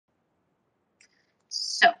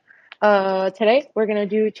Today we're gonna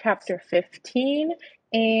do chapter 15,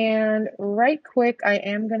 and right quick, I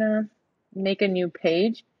am gonna make a new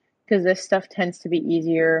page because this stuff tends to be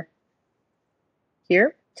easier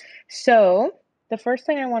here. So, the first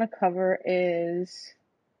thing I want to cover is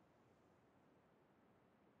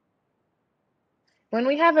when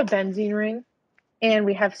we have a benzene ring and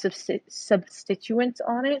we have substituents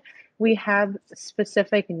on it, we have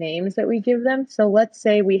specific names that we give them. So, let's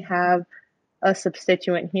say we have a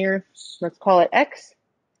substituent here, let's call it X.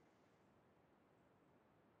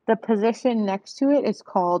 The position next to it is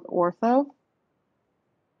called ortho.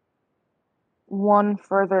 One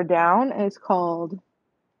further down is called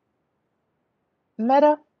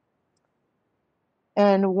meta,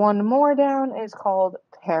 and one more down is called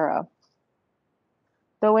para.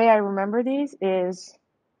 The way I remember these is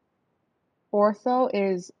ortho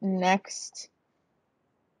is next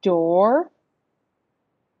door.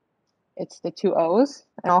 It's the two O's,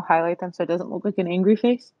 and I'll highlight them so it doesn't look like an angry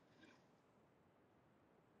face.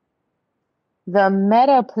 The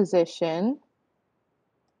meta position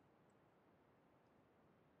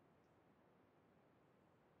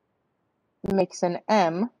makes an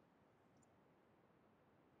M,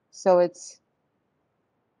 so it's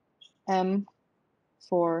M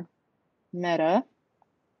for meta.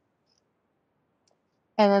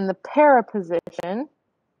 And then the para position,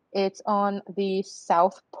 it's on the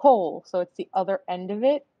south pole, so it's the other end of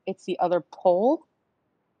it. It's the other pole.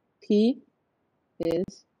 P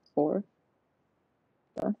is for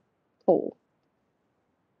the pole.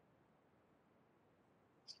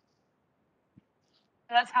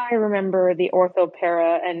 That's how I remember the ortho,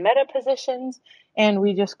 para, and meta positions, and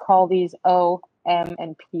we just call these O, M,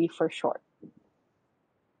 and P for short.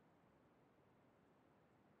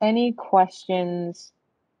 Any questions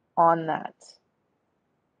on that?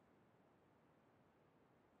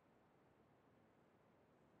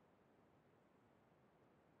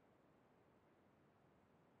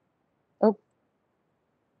 Oh,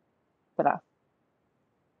 ta-da.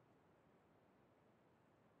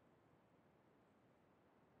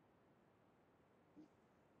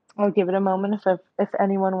 I'll give it a moment if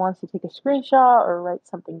anyone wants to take a screenshot or write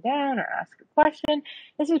something down or ask a question.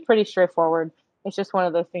 This is pretty straightforward. It's just one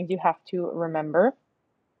of those things you have to remember.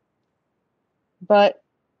 But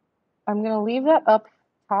I'm going to leave that up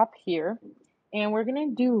top here, and we're going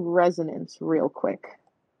to do resonance real quick.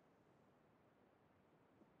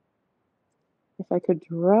 If I could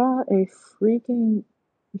draw a freaking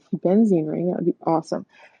benzene ring, that would be awesome.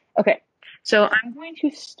 Okay, so I'm going to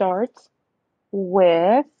start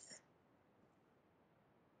with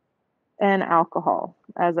an alcohol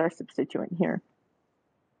as our substituent here.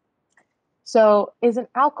 So is an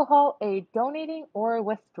alcohol a donating or a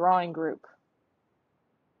withdrawing group?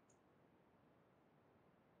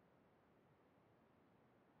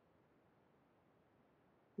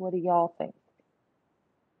 What do y'all think?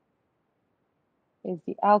 Is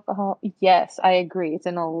the alcohol? Yes, I agree. It's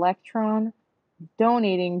an electron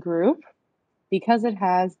donating group because it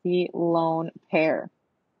has the lone pair.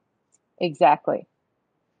 Exactly.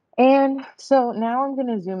 And so now I'm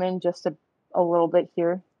going to zoom in just a little bit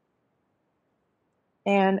here.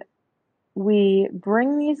 And we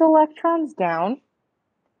bring these electrons down.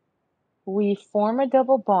 We form a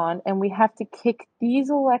double bond, and we have to kick these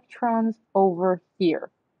electrons over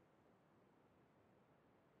here.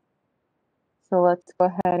 So let's go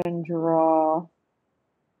ahead and draw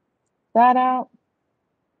that out.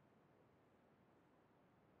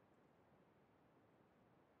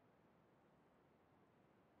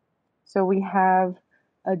 So we have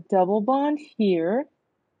a double bond here,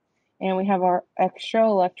 and we have our extra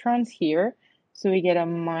electrons here. So we get a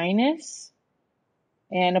minus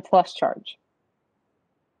and a plus charge.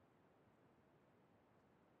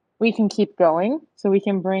 We can keep going. So we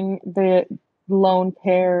can bring the lone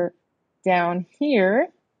pair down here,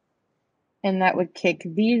 and that would kick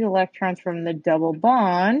these electrons from the double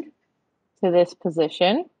bond to this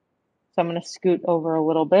position. So I'm going to scoot over a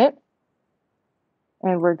little bit,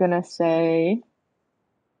 and we're going to say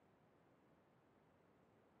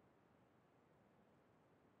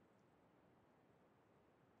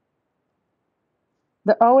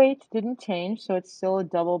the OH didn't change, so it's still a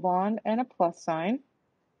double bond and a plus sign.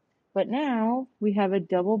 But now we have a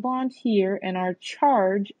double bond here, and our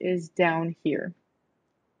charge is down here.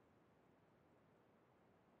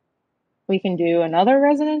 We can do another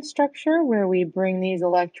resonance structure where we bring these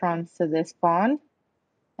electrons to this bond,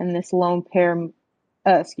 and this lone pair,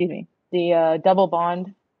 the double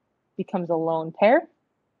bond becomes a lone pair.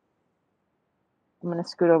 I'm going to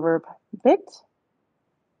scoot over a bit.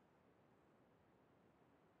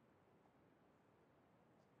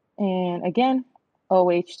 And again,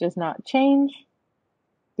 OH does not change.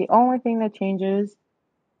 The only thing that changes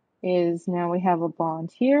is now we have a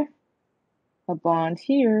bond here, a bond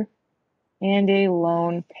here, and a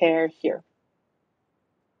lone pair here.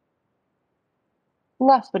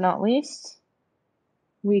 Last but not least,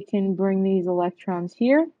 we can bring these electrons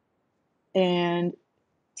here and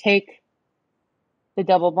take the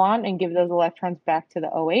double bond and give those electrons back to the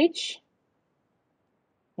OH.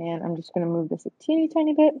 And I'm just going to move this a teeny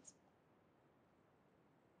tiny bit.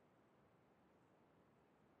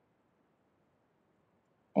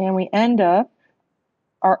 And we end up,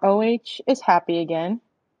 our OH is happy again.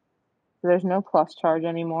 So there's no plus charge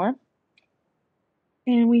anymore.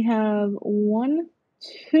 And we have 1,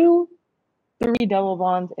 2, 3 double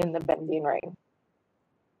bonds in the benzene ring.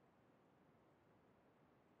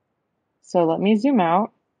 So let me zoom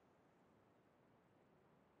out.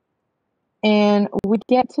 And we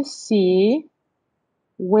get to see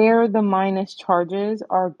where the minus charges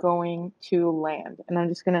are going to land. And I'm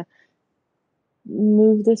just going to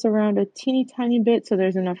move this around a teeny tiny bit so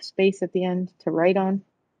there's enough space at the end to write on.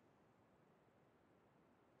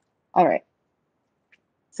 All right.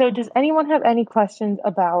 So does anyone have any questions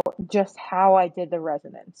about just how I did the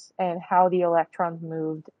resonance and how the electrons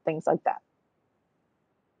moved, things like that?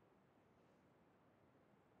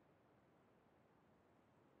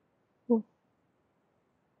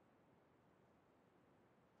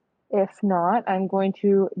 If not, I'm going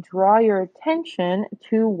to draw your attention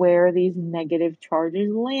to where these negative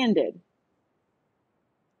charges landed.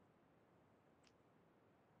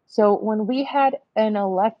 So when we had an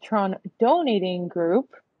electron donating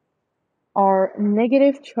group, our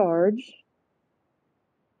negative charge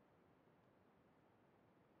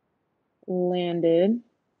landed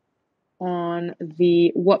on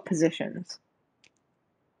the what positions?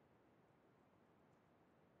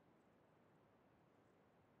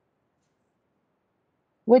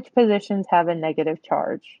 Which positions have a negative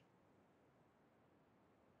charge?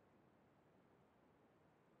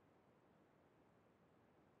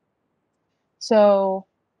 So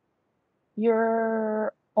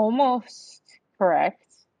you're almost correct.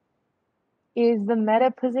 Is the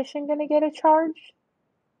meta position going to get a charge?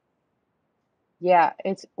 Yeah,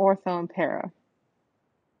 it's ortho and para.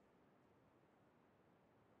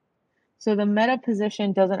 So the meta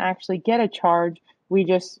position doesn't actually get a charge. We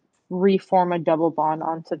just reform a double bond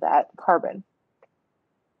onto that carbon.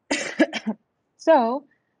 So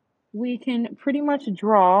we can pretty much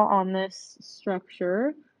draw on this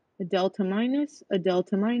structure a delta minus, a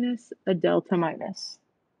delta minus, a delta minus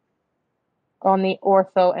on the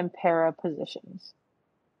ortho and para positions.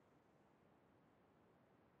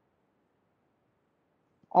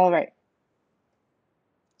 All right.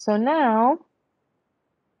 So now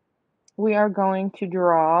we are going to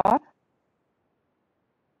draw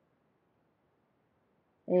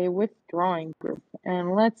a withdrawing group.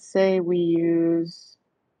 And let's say we use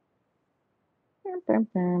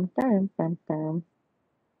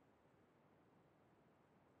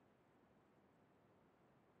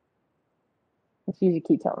let's use a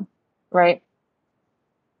ketone, right?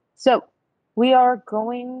 So we are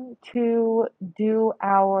going to do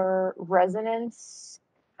our resonance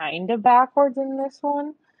kind of backwards in this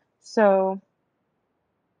one. So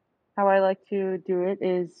how I like to do it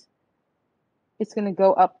is it's going to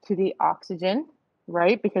go up to the oxygen,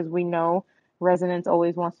 right? Because we know resonance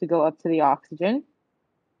always wants to go up to the oxygen.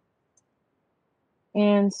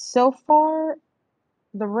 And so far,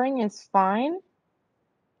 the ring is fine,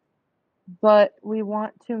 but we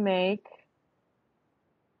want to make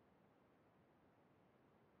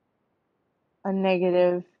a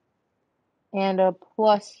negative and a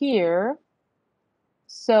plus here.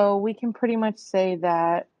 So we can pretty much say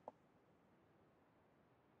that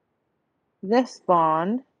this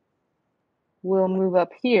bond will move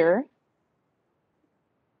up here.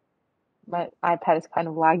 My iPad is kind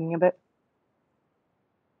of lagging a bit.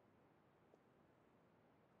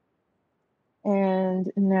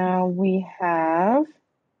 And now we have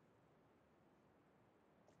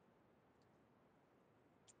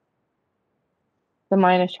the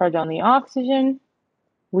minus charge on the oxygen.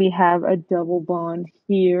 We have a double bond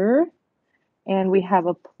here, and we have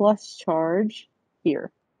a plus charge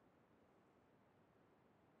here.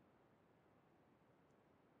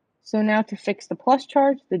 So now to fix the plus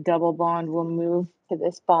charge, the double bond will move to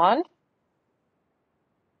this bond.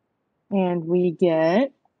 And we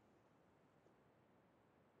get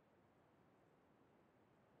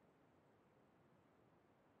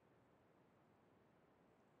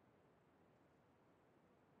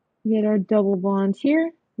our double bond here.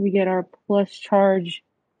 We get our plus charge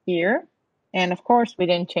here. And of course, we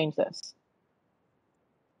didn't change this.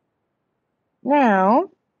 Now,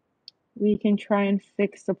 we can try and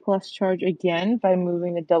fix the plus charge again by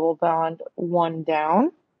moving the double bond one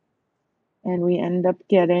down. And we end up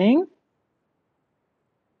getting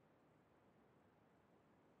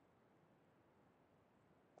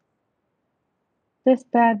this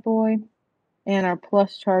bad boy. And our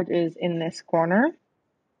plus charge is in this corner.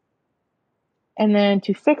 And then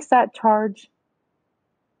to fix that charge,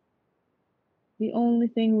 the only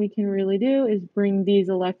thing we can really do is bring these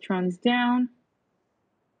electrons down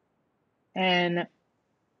and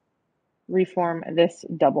reform this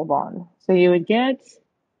double bond. So you would get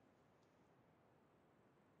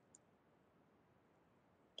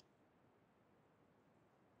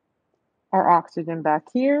our oxygen back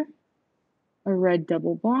here, a red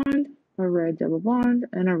double bond, a red double bond,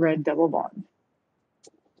 and a red double bond.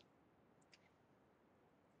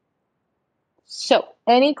 So,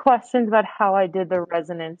 any questions about how I did the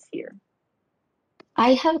resonance here?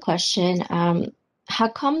 I have a question. How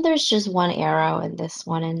come there's just one arrow in this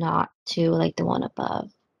one and not two like the one above?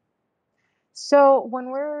 So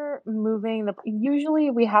when we're moving usually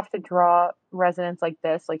we have to draw resonance like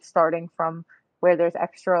this, like starting from where there's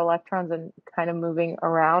extra electrons and kind of moving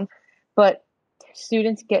around. But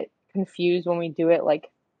students get confused when we do it like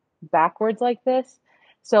backwards like this.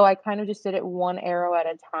 So I kind of just did it one arrow at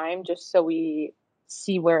a time just so we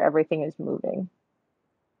see where everything is moving.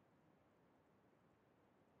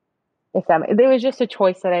 It was just a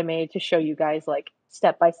choice that I made to show you guys like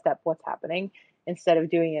step by step what's happening instead of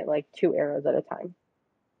doing it like two arrows at a time.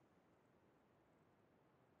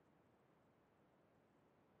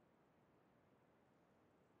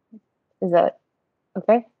 Is that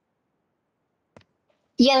okay?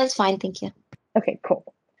 Yeah, that's fine, thank you. Okay,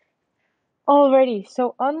 cool. Alrighty,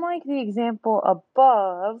 so unlike the example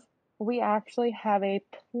above, we actually have a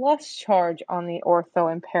plus charge on the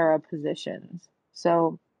ortho and para positions.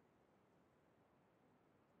 So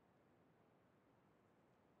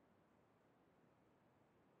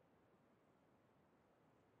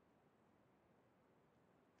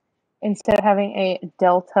instead of having a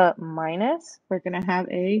delta minus, we're going to have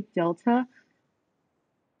a delta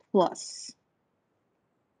plus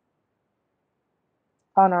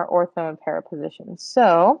on our ortho and para positions.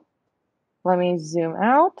 So let me zoom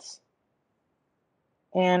out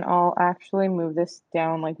and I'll actually move this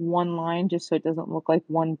down like one line just so it doesn't look like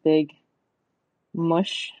one big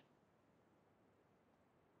mush.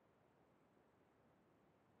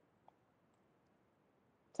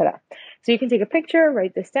 Ta-da. So you can take a picture,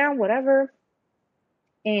 write this down, whatever.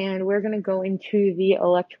 And we're going to go into the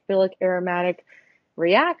electrophilic aromatic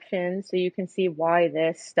reaction so you can see why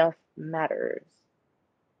this stuff matters.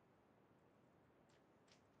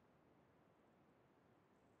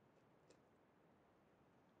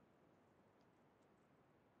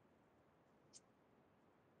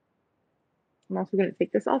 I'm also going to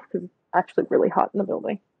take this off because it's actually really hot in the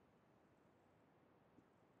building.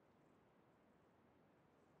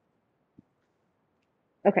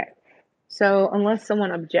 Okay, so unless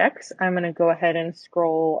someone objects, I'm going to go ahead and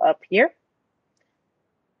scroll up here.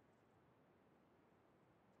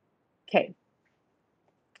 Okay,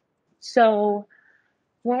 so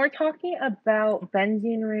when we're talking about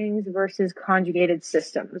benzene rings versus conjugated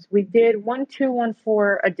systems, we did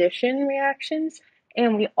 1,2,1,4 addition reactions,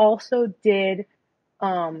 and we also did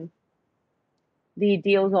the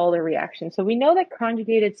Diels-Alder reaction. So we know that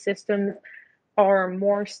conjugated systems are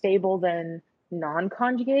more stable than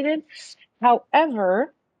non-conjugated.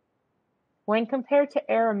 However, when compared to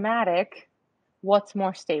aromatic, what's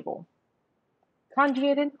more stable?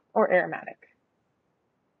 Conjugated or aromatic?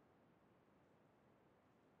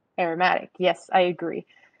 Aromatic, yes, I agree.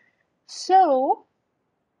 So,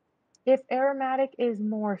 if aromatic is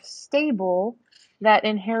more stable, that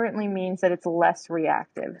inherently means that it's less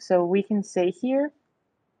reactive. So we can say here,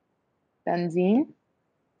 benzene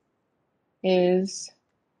is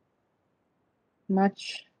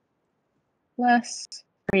much less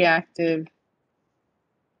reactive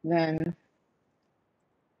than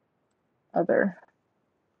other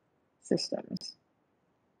systems.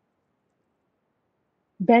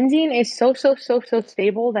 Benzene is so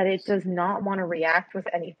stable that it does not want to react with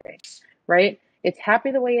anything, right? It's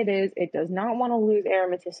happy the way it is. It does not want to lose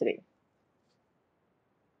aromaticity.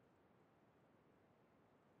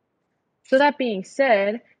 So that being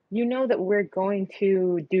said, you know that we're going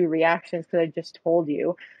to do reactions because I just told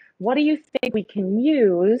you. What do you think we can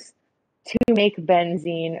use to make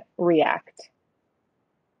benzene react?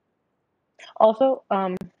 Also,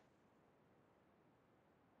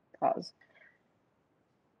 pause.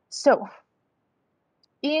 So,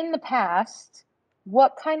 in the past,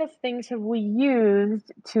 what kind of things have we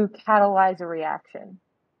used to catalyze a reaction?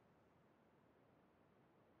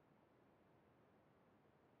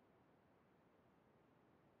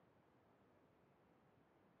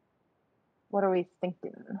 What are we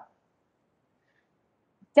thinking?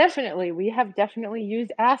 Definitely, we have definitely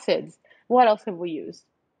used acids. What else have we used?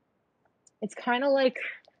 It's kind of like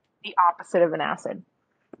the opposite of an acid.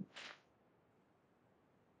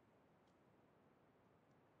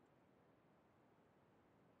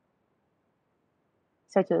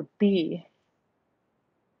 Such a B.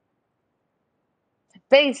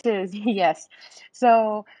 Bases, yes.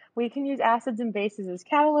 So we can use acids and bases as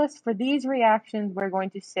catalysts. For these reactions, we're going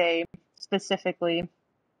to say specifically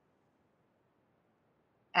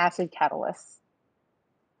acid catalysts.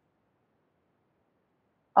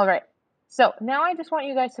 All right. So now I just want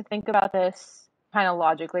you guys to think about this kind of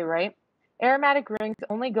logically, right? Aromatic rings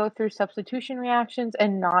only go through substitution reactions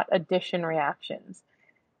and not addition reactions.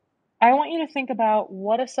 I want you to think about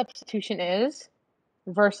what a substitution is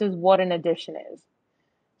versus what an addition is.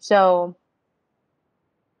 So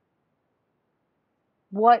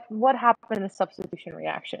what happened in a substitution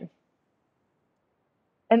reaction?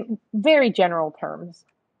 In very general terms.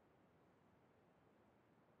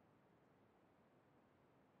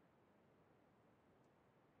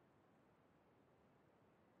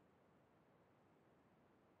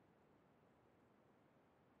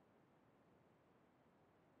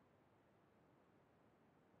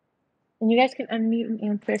 And you guys can unmute and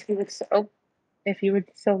answer if you would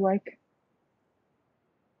so like.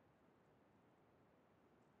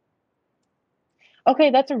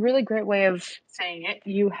 Okay, that's a really great way of saying it.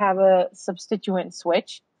 You have a substituent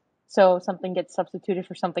switch, so something gets substituted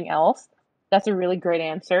for something else. That's a really great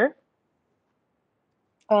answer.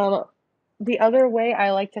 The other way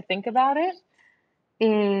I like to think about it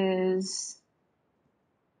is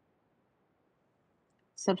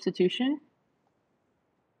substitution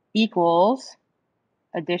equals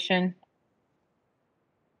addition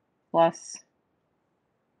plus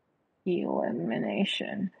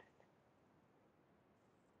elimination.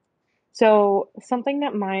 So something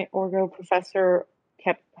that my orgo professor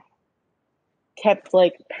kept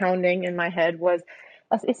like pounding in my head was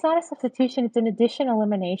it's not a substitution, it's an addition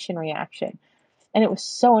elimination reaction. And it was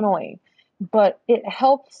so annoying. But it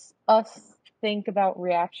helps us think about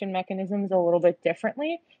reaction mechanisms a little bit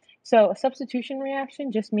differently. So a substitution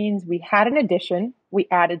reaction just means we had an addition, we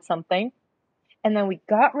added something, and then we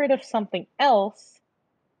got rid of something else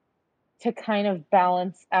to kind of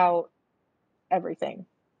balance out everything.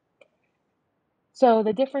 So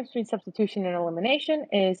the difference between substitution and elimination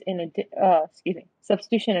is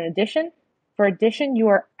substitution and addition. For addition, you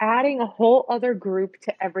are adding a whole other group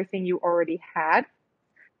to everything you already had.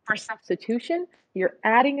 For substitution, you're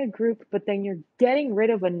adding a group, but then you're getting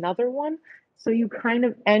rid of another one. So you kind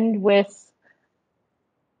of end with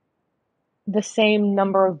the same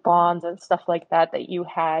number of bonds and stuff like that you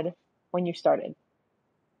had when you started.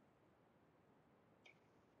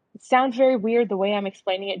 It sounds very weird the way I'm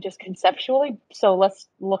explaining it just conceptually. So let's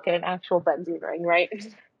look at an actual benzene ring, right?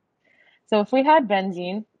 So if we had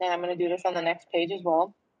benzene, and I'm going to do this on the next page as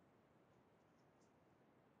well.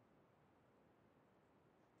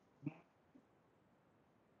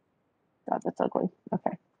 God, that's ugly.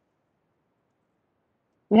 Okay.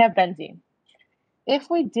 We have benzene. If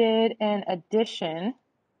we did an addition,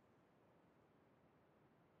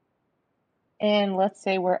 and let's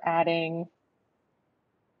say we're adding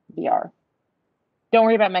Br. Don't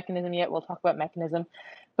worry about mechanism yet. We'll talk about mechanism.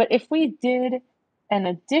 But if we did an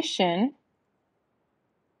addition,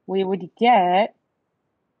 we would get,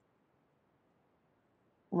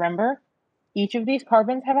 remember, each of these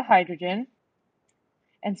carbons have a hydrogen.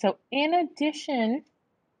 And so in addition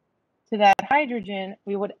to that hydrogen,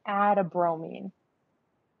 we would add a bromine,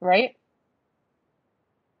 right?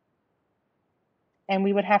 And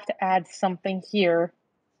we would have to add something here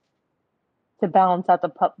to balance out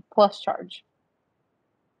the plus charge.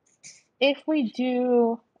 If we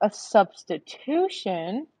do a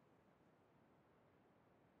substitution,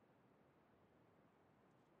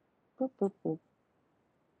 boop, boop, boop,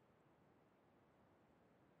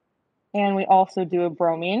 and we also do a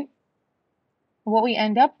bromine, what we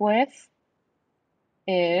end up with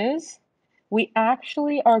is we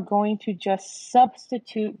actually are going to just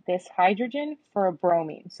substitute this hydrogen for a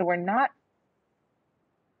bromine. So we're not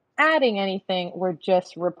adding anything, we're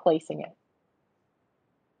just replacing it.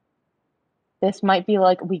 This might be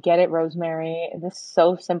like, we get it, Rosemary. This is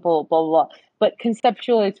so simple, blah, blah, blah. But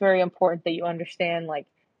conceptually, it's very important that you understand like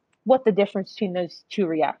what the difference between those two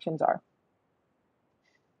reactions are.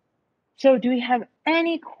 So do we have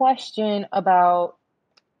any question about,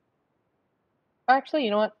 actually,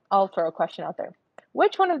 you know what? I'll throw a question out there.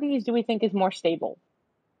 Which one of these do we think is more stable?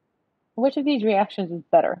 Which of these reactions is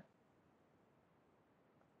better?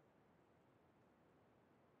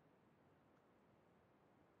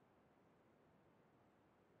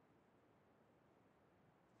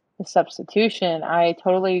 the substitution. I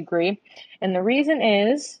totally agree. And the reason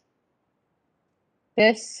is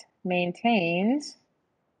this maintains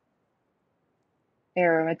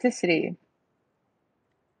aromaticity.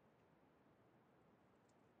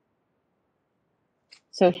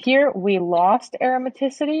 So here we lost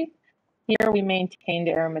aromaticity. Here we maintained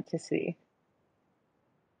aromaticity.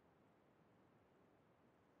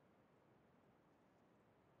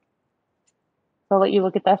 So I'll let you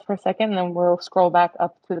look at that for a second, and then we'll scroll back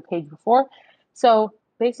up to the page before. So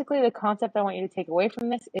basically, the concept I want you to take away from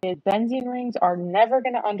this is benzene rings are never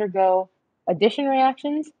going to undergo addition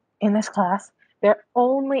reactions in this class. They're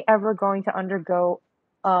only ever going to undergo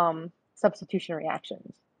substitution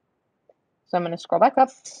reactions. So I'm going to scroll back up.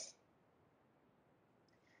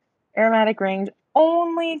 Aromatic rings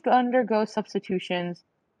only undergo substitutions.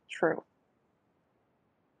 True.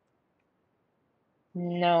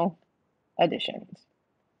 No additions.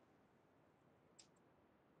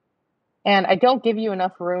 And I don't give you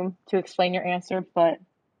enough room to explain your answer, but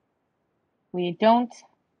we don't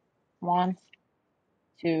want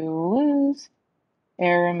to lose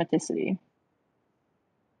aromaticity.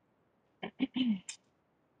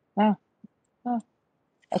 Oh,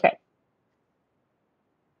 okay.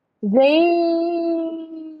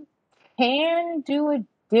 They can do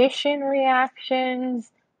addition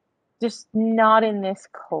reactions, just not in this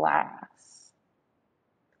class.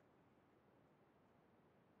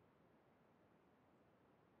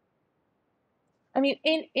 I mean,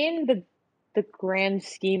 in the grand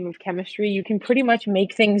scheme of chemistry, you can pretty much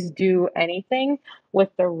make things do anything with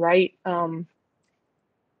the right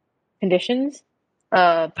conditions.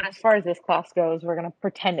 But as far as this class goes, we're going to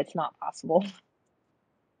pretend it's not possible.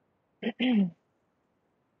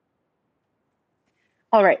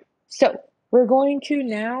 All right, so we're going to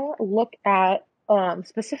now look at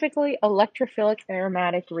specifically electrophilic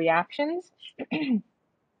aromatic reactions.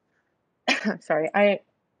 Sorry, I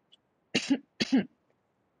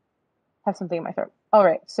have something in my throat. All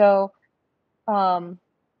right, so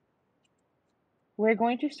we're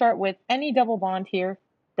going to start with any double bond here.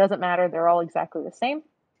 Doesn't matter, they're all exactly the same.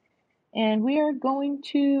 And we are going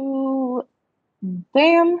to,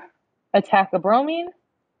 bam, attack a bromine,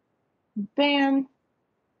 bam,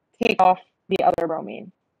 take off the other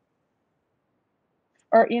bromine.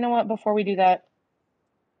 Or you know what, before we do that,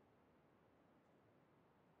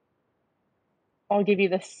 I'll give you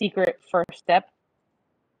the secret first step.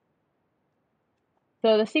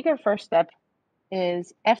 So the secret first step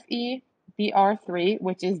is FeBr3,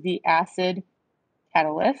 which is the acid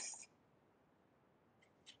catalyst,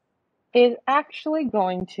 is actually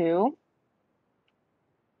going to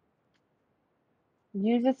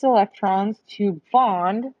use its electrons to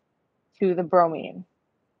bond to the bromine.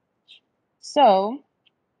 So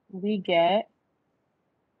we get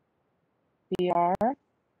Br,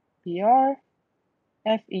 Br,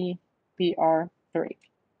 Fe, Br3.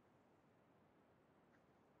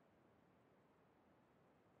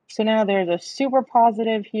 So now there's a super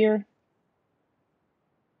positive here.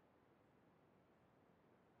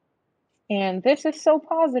 And this is so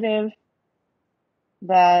positive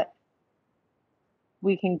that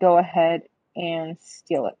we can go ahead and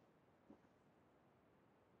steal it.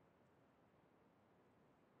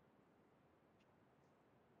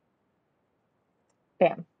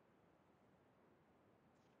 Bam.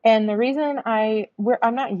 And the reason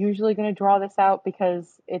I'm not usually going to draw this out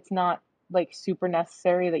because it's not like super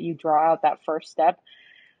necessary that you draw out that first step.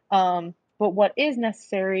 But what is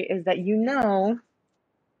necessary is that you know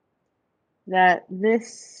that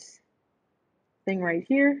this thing right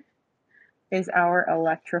here is our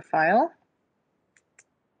electrophile.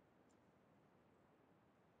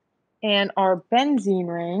 And our benzene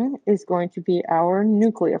ring is going to be our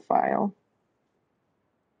nucleophile.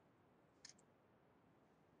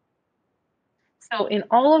 So in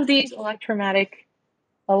all of these electrophilic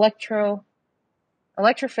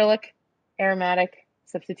aromatic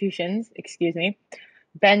substitutions,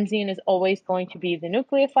 benzene is always going to be the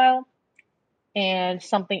nucleophile, and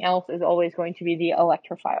something else is always going to be the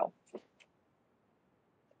electrophile.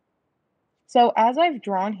 So as I've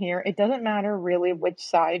drawn here, it doesn't matter really which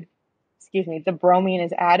side, the bromine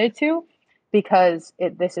is added to, because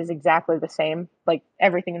this is exactly the same. Like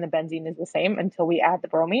everything in the benzene is the same until we add the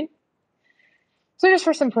bromine. So just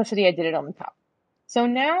for simplicity, I did it on the top. So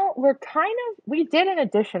now we did an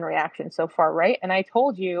addition reaction so far, right? And I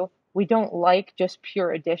told you we don't like just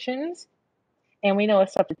pure additions. And we know a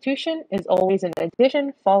substitution is always an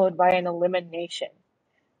addition followed by an elimination.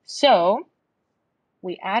 So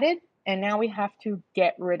we added, and now we have to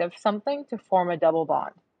get rid of something to form a double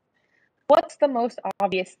bond. What's the most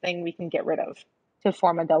obvious thing we can get rid of to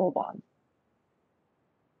form a double bond?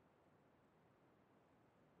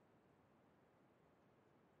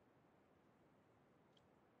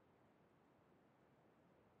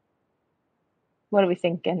 What are we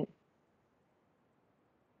thinking?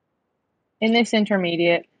 In this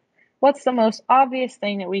intermediate, what's the most obvious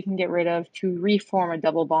thing that we can get rid of to reform a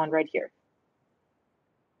double bond right here?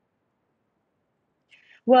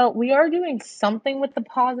 Well, we are doing something with the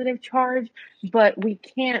positive charge, but we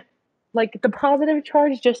can't, like, the positive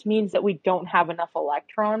charge just means that we don't have enough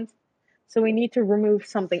electrons. So we need to remove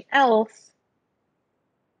something else.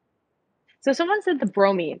 So someone said the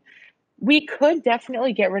bromine. We could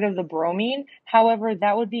definitely get rid of the bromine. However,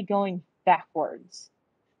 that would be going backwards.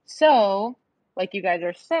 So, like you guys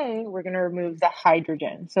are saying, we're going to remove the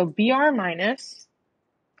hydrogen. So Br minus,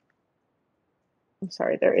 I'm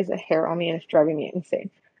sorry, there is a hair on me and it's driving me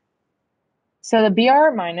insane. So the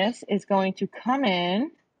Br minus is going to come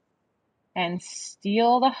in and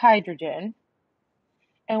steal the hydrogen.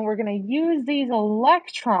 And we're going to use these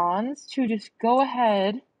electrons to just go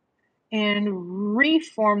ahead and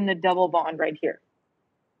reform the double bond right here,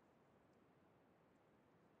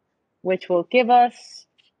 which will give us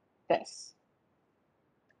this.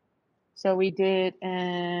 So we did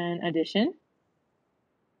an addition.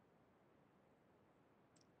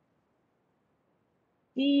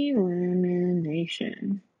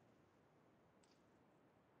 Elimination.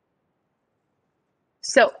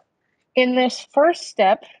 So in this first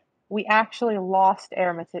step, we actually lost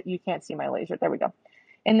aromaticity. You can't see my laser. There we go.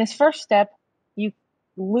 In this first step, you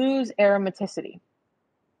lose aromaticity.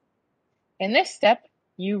 In this step,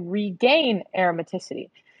 you regain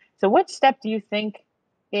aromaticity. So which step do you think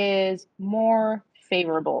is more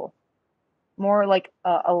favorable? More like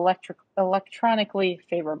electronically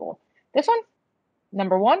favorable? This one,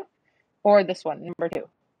 number one, or this one, number two?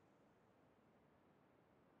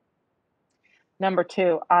 Number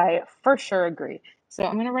two, I for sure agree. So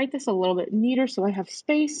I'm going to write this a little bit neater so I have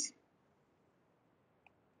space.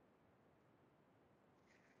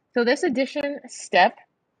 So this addition step,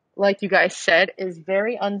 like you guys said, is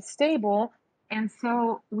very unstable. And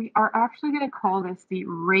so we are actually going to call this the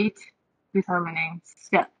rate determining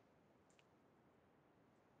step.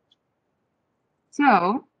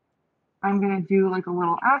 So I'm going to do like a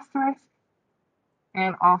little asterisk.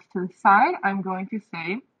 And off to the side, I'm going to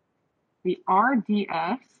say the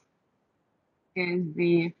RDS is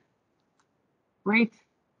the rate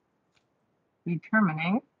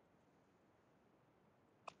determining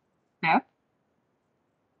step.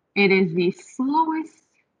 It is the slowest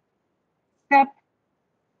step.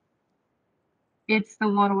 It's the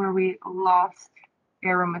one where we lost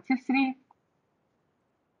aromaticity.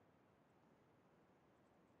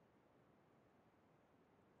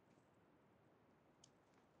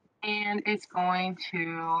 And it's going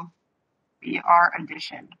to be our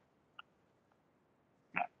addition.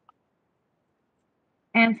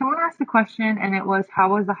 And someone asked a question, and it was,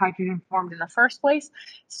 how was the hydrogen formed in the first place?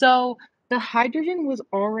 So the hydrogen was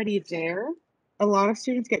already there. A lot of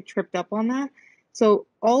students get tripped up on that. So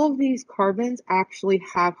all of these carbons actually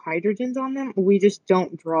have hydrogens on them. We just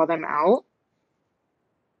don't draw them out.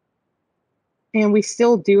 And we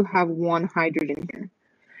still do have one hydrogen here.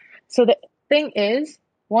 So the thing is,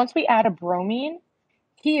 once we add a bromine,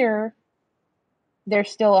 here,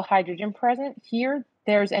 there's still a hydrogen present. Here,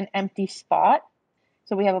 there's an empty spot.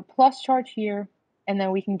 So we have a plus charge here, and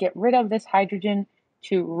then we can get rid of this hydrogen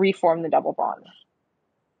to reform the double bond.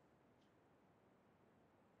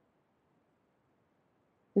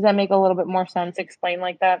 Does that make a little bit more sense explained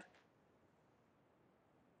like that?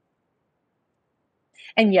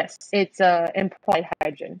 And yes, it's implied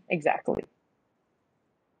hydrogen, exactly.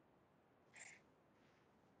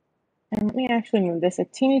 And let me actually move this a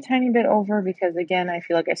teeny tiny bit over because, again, I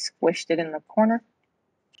feel like I squished it in the corner.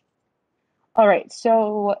 All right,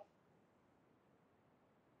 so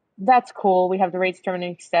that's cool. We have the rate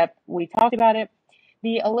determining step. We talked about it.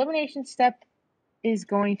 The elimination step is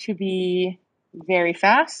going to be very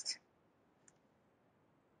fast.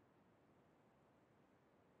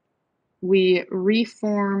 We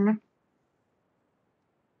reform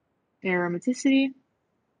aromaticity.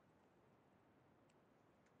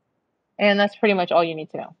 And that's pretty much all you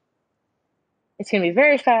need to know. It's going to be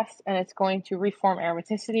very fast and it's going to reform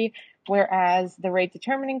aromaticity, whereas the rate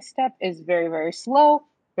determining step is very, very slow,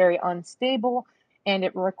 very unstable, and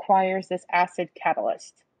it requires this acid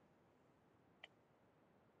catalyst.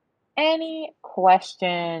 Any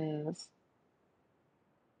questions?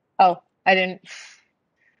 Oh, I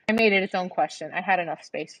made it its own question. I had enough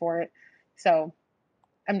space for it. So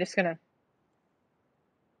I'm just going to,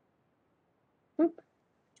 boop,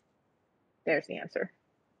 there's the answer.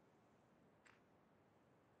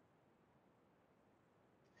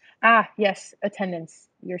 Ah, yes, attendance.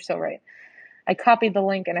 You're so right. I copied the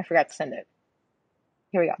link and I forgot to send it.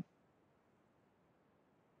 Here we go.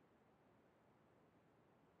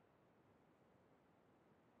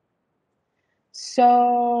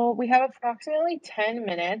 So we have approximately 10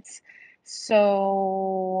 minutes.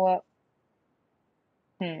 So,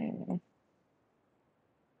 you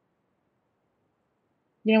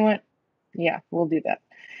know what? Yeah, we'll do that.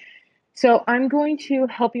 So I'm going to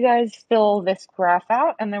help you guys fill this graph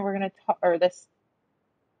out, and then we're going to talk, or this,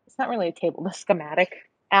 it's not really a table, the schematic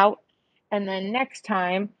out. And then next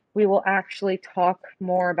time we will actually talk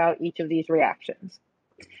more about each of these reactions.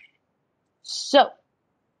 So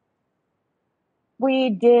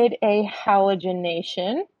we did a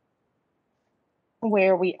halogenation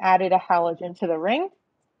where we added a halogen to the ring.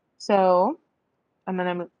 So I'm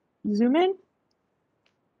going to zoom in.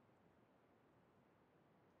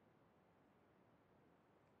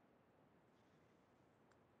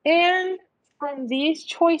 And from these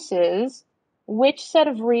choices, which set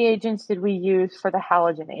of reagents did we use for the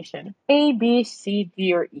halogenation? A, B, C,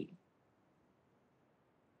 D, or E?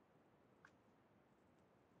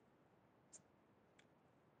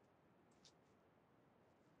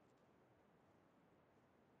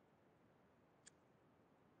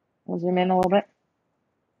 We'll zoom in a little bit.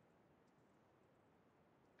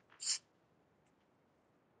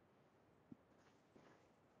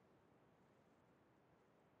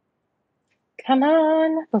 Come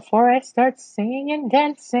on, before I start singing and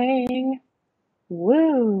dancing.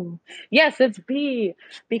 Woo! Yes, it's B,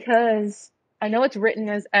 because I know it's written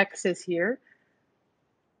as X's here,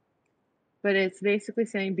 but it's basically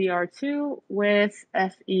saying BR2 with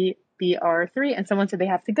FeBr3, and someone said they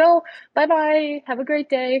have to go. Bye-bye. Have a great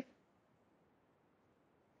day.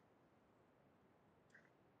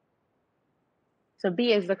 So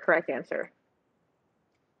B is the correct answer.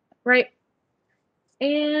 Right.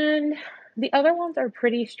 And the other ones are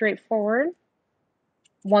pretty straightforward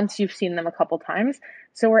once you've seen them a couple times.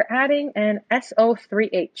 So we're adding an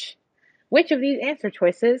SO3H. Which of these answer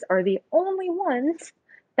choices are the only ones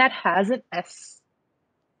that has an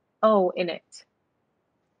SO in it?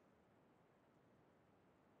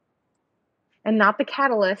 And not the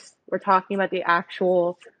catalyst, we're talking about the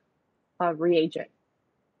actual reagent.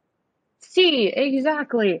 C,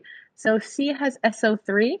 exactly. So C has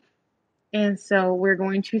SO3, and so we're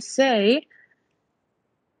going to say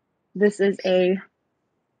this is a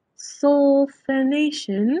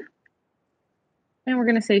sulfonation, and we're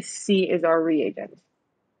going to say C is our reagent.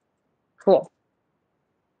 Cool.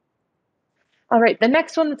 All right, the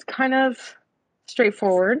next one that's kind of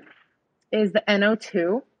straightforward is the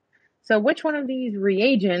NO2. So which one of these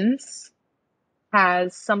reagents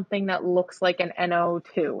has something that looks like an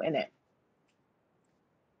NO2 in it?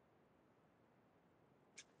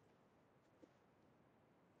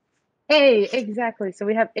 A, exactly. So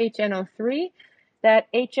we have HNO3.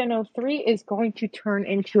 That HNO3 is going to turn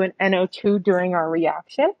into an NO2 during our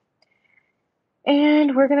reaction.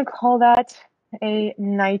 And we're going to call that a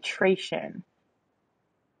nitration.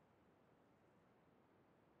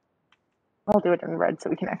 I'll do it in red so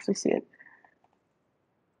we can actually see it.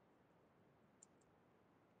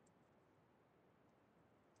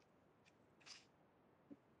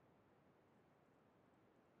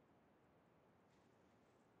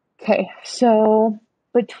 Okay, so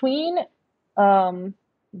between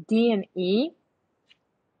D and E,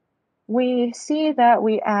 we see that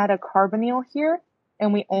we add a carbonyl here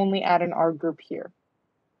and we only add an R group here.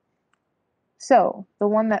 So the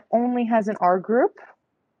one that only has an R group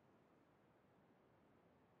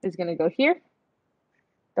is going to go here.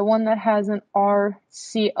 The one that has an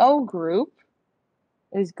RCO group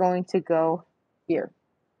is going to go here.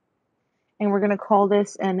 And we're going to call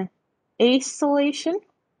this an acylation.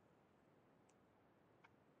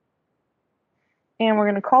 And we're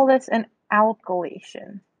going to call this an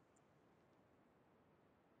alkylation.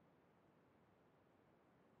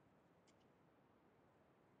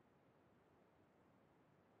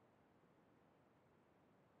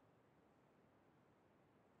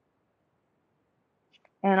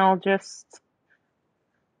 And I'll just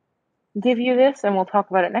give you this and we'll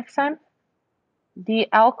talk about it next time. The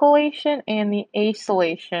alkylation and the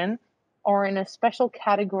acylation are in a special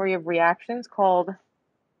category of reactions called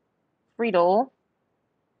Friedel.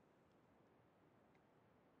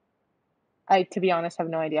 I, to be honest, have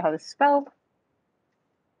no idea how this is spelled.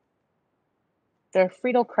 They're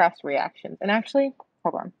Friedel-Crafts reactions. And actually,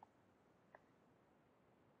 hold on.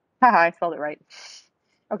 Haha, I spelled it right.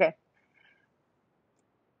 Okay.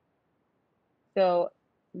 So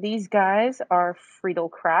these guys are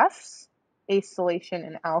Friedel-Crafts, acylation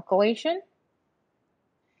and alkylation.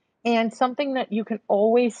 And something that you can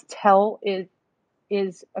always tell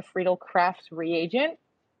is a Friedel-Crafts reagent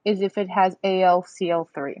is if it has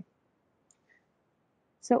AlCl3.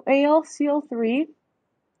 So AlCl3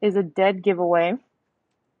 is a dead giveaway.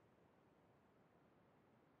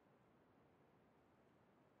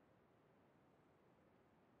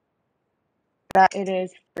 that it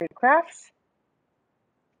is free crafts.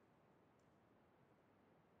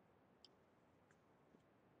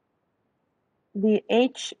 The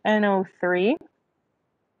HNO3,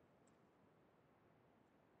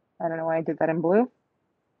 I don't know why I did that in blue.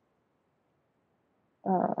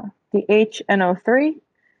 The HNO3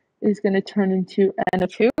 is going to turn into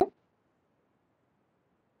NO2.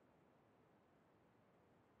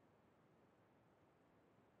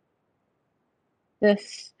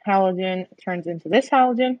 This halogen turns into this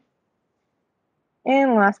halogen.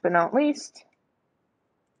 And last but not least,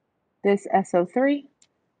 this SO3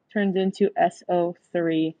 turns into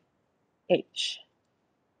SO3H.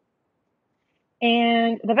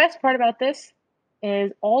 And the best part about this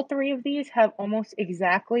is all three of these have almost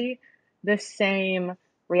exactly the same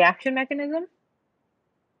reaction mechanism.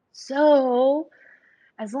 So,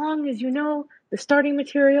 as long as you know the starting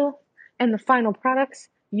material and the final products,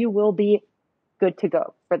 you will be good to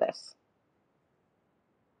go for this.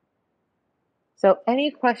 So,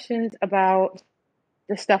 any questions about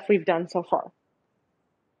the stuff we've done so far?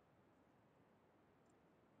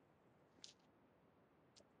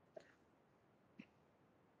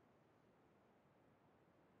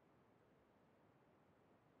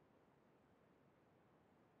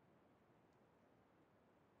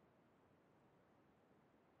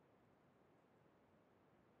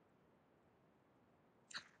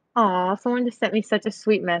 Aw, someone just sent me such a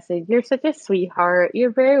sweet message. You're such a sweetheart.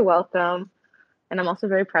 You're very welcome. And I'm also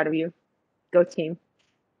very proud of you. Go team.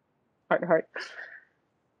 Heart to heart.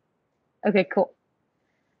 Okay, cool.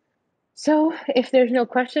 So if there's no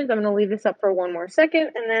questions, I'm going to leave this up for one more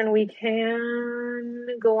second and then we can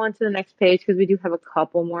go on to the next page because we do have a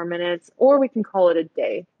couple more minutes, or we can call it a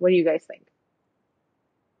day. What do you guys think?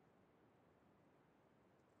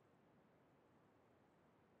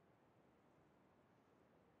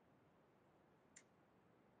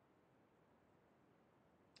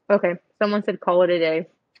 Okay, someone said call it a day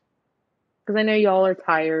because I know y'all are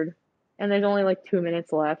tired and there's only like 2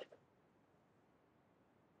 minutes left.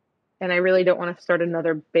 And I really don't want to start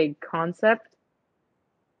another big concept.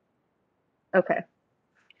 Okay,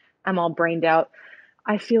 I'm all brained out.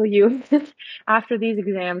 I feel you. After these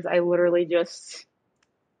exams, I literally just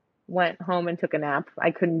went home and took a nap.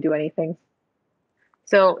 I couldn't do anything.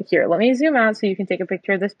 So here, let me zoom out so you can take a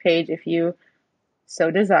picture of this page if you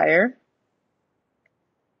so desire.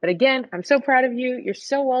 But again, I'm so proud of you. You're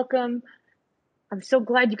so welcome. I'm so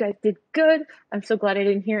glad you guys did good. I'm so glad I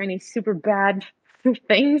didn't hear any super bad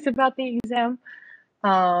things about the exam.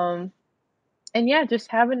 And yeah, just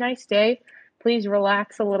have a nice day. Please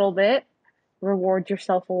relax a little bit, reward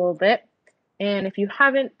yourself a little bit. And if you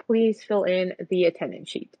haven't, please fill in the attendance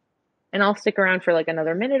sheet. And I'll stick around for like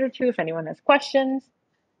another minute or two if anyone has questions.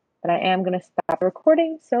 But I am going to stop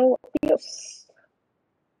recording, so adios.